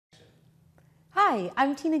Hi,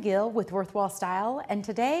 I'm Tina Gill with Worthwhile Style, and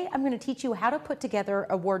today I'm going to teach you how to put together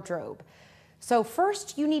a wardrobe. So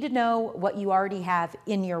first, you need to know what you already have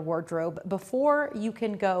in your wardrobe before you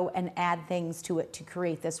can go and add things to it to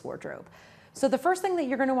create this wardrobe. So the first thing that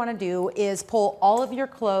you're going to want to do is pull all of your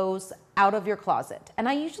clothes out of your closet. And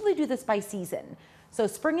I usually do this by season. So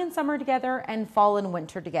spring and summer together and fall and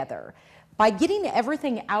winter together. By getting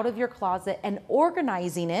everything out of your closet and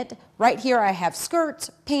organizing it, right here I have skirts,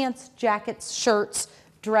 pants, jackets, shirts,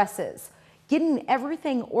 dresses. Getting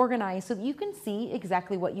everything organized so that you can see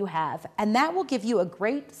exactly what you have. And that will give you a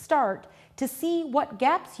great start to see what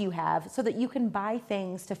gaps you have so that you can buy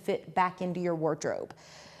things to fit back into your wardrobe.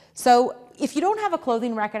 So if you don't have a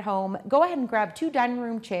clothing rack at home, go ahead and grab 2 dining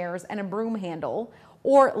room chairs and a broom handle,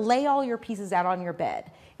 or lay all your pieces out on your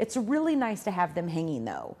bed. It's really nice to have them hanging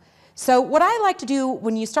though. So what I like to do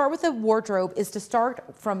when you start with a wardrobe is to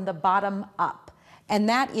start from the bottom up, and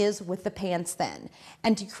that is with the pants then.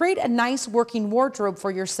 And to create a nice working wardrobe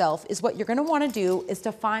for yourself is what you're going to want to do is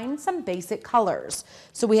to find some basic colors.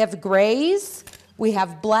 So we have grays, we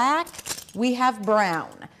have black, we have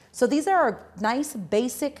brown. So these are a nice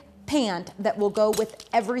basic pant that will go with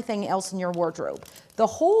everything else in your wardrobe. The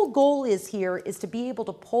whole goal is here is to be able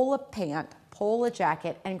to pull a pant, pull a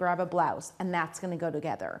jacket, and grab a blouse, and that's going to go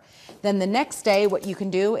together. Then the next day what you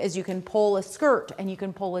can do is you can pull a skirt and you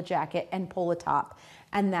can pull a jacket and pull a top,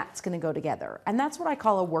 and that's going to go together. And that's what I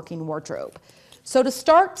call a working wardrobe. So to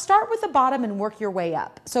start with the bottom and work your way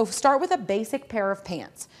up. So start with a basic pair of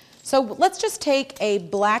pants. So let's just take a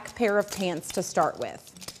black pair of pants to start with.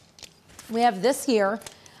 We have this here.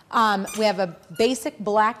 We have a basic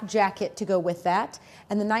black jacket to go with that.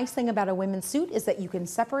 And the nice thing about a women's suit is that you can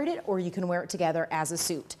separate it or you can wear it together as a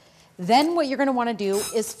suit. Then what you're going to want to do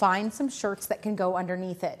is find some shirts that can go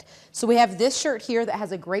underneath it. So we have this shirt here that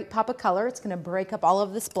has a great pop of color. It's going to break up all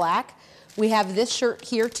of this black. We have this shirt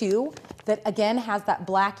here too that again has that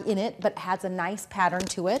black in it but has a nice pattern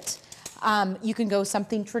to it. You can go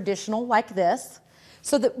something traditional like this.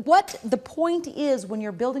 So that what the point is when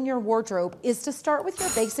you're building your wardrobe is to start with your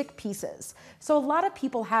basic pieces. So a lot of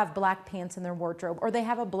people have black pants in their wardrobe or they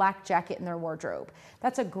have a black jacket in their wardrobe.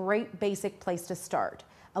 That's a great basic place to start.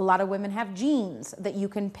 A lot of women have jeans that you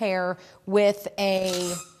can pair with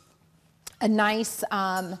a nice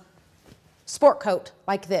sport coat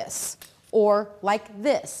like this or like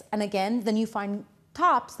this. And again, then you find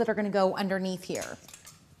tops that are going to go underneath here.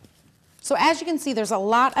 So as you can see, there's a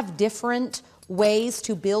lot of different ways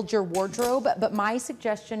to build your wardrobe, but my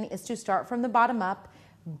suggestion is to start from the bottom up,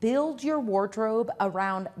 build your wardrobe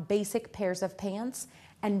around basic pairs of pants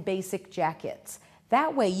and basic jackets.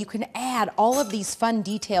 That way you can add all of these fun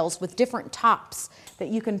details with different tops that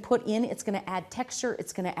you can put in. It's going to add texture,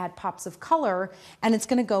 it's going to add pops of color, and it's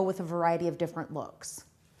going to go with a variety of different looks.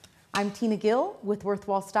 I'm Tina Gill with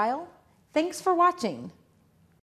Worthwhile Style. Thanks for watching.